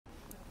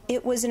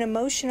It was an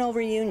emotional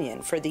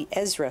reunion for the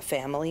Ezra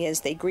family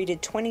as they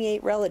greeted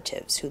 28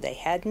 relatives who they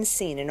hadn't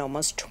seen in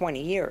almost 20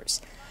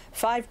 years.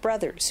 5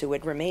 brothers who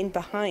had remained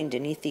behind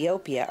in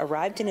Ethiopia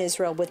arrived in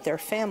Israel with their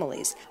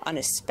families on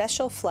a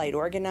special flight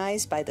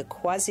organized by the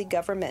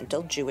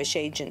quasi-governmental Jewish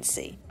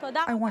agency.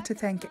 I want to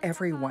thank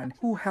everyone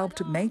who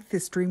helped make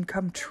this dream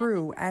come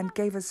true and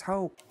gave us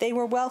hope. They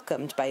were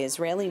welcomed by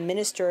Israeli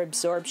Minister of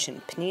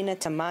Absorption Pnina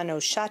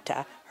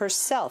Tamano-Shata,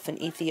 herself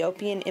an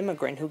Ethiopian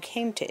immigrant who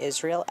came to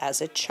Israel as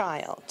a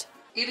child.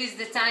 It is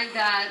the time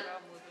that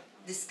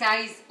the sky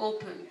is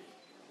open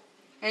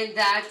and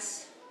that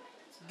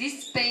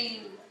this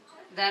pain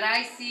that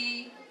I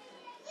see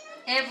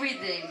every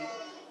day,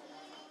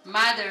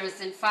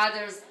 mothers and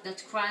fathers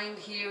that crying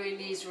here in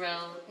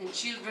Israel and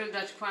children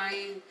that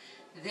crying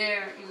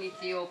there in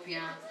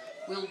Ethiopia,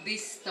 will be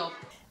stopped.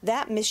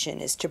 That mission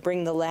is to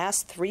bring the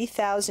last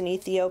 3,000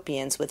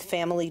 Ethiopians with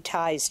family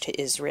ties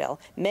to Israel,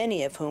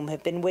 many of whom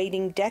have been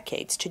waiting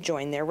decades to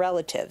join their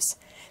relatives.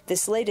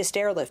 This latest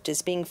airlift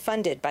is being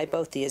funded by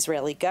both the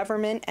Israeli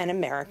government and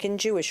American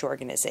Jewish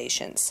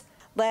organizations.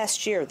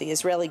 Last year, the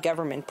Israeli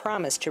government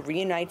promised to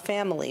reunite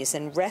families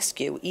and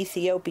rescue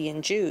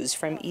Ethiopian Jews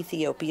from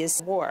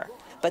Ethiopia's war.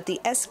 But the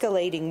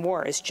escalating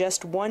war is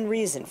just one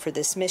reason for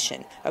this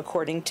mission,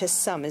 according to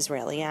some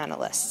Israeli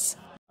analysts.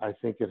 I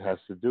think it has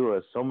to do,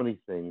 as so many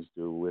things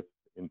do, with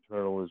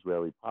internal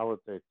Israeli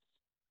politics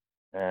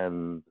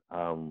and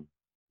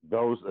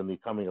those in the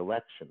coming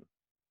election.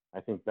 I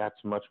think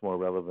that's much more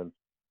relevant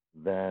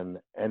than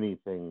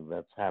anything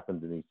that's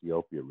happened in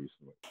Ethiopia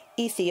recently.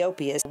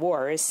 Ethiopia's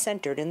war is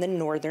centered in the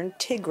northern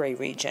Tigray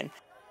region.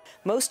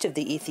 Most of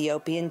the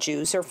Ethiopian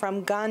Jews are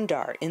from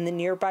Gondar in the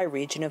nearby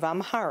region of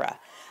Amhara.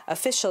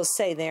 Officials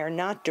say they are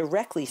not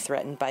directly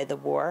threatened by the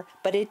war,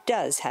 but it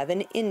does have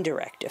an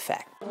indirect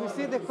effect. We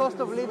see the cost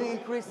of living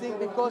increasing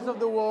because of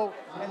the war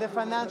and the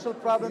financial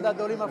problem that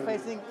the Olim are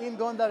facing in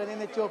Gondar and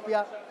in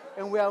Ethiopia,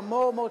 and we are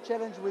more and more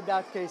challenged with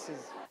that cases.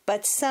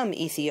 But some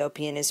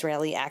Ethiopian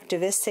Israeli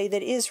activists say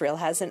that Israel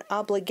has an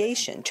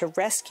obligation to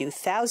rescue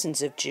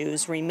thousands of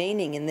Jews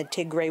remaining in the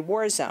Tigray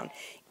war zone,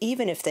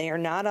 even if they are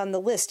not on the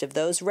list of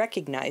those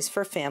recognized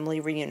for family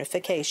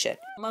reunification.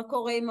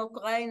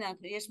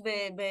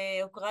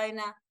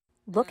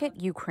 Look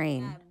at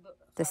Ukraine.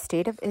 The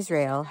state of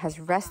Israel has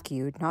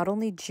rescued not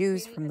only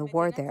Jews from the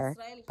war there,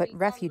 but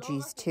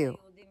refugees too.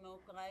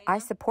 I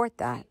support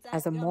that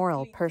as a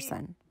moral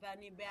person.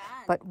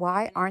 But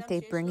why aren't they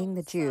bringing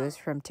the Jews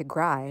from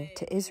Tigray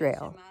to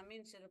Israel?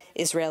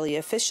 Israeli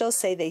officials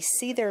say they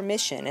see their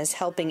mission as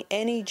helping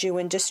any Jew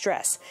in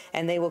distress,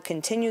 and they will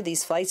continue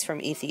these flights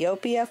from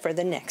Ethiopia for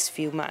the next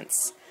few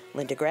months.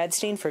 Linda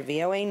Gradstein for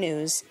VOA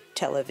News,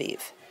 Tel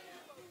Aviv.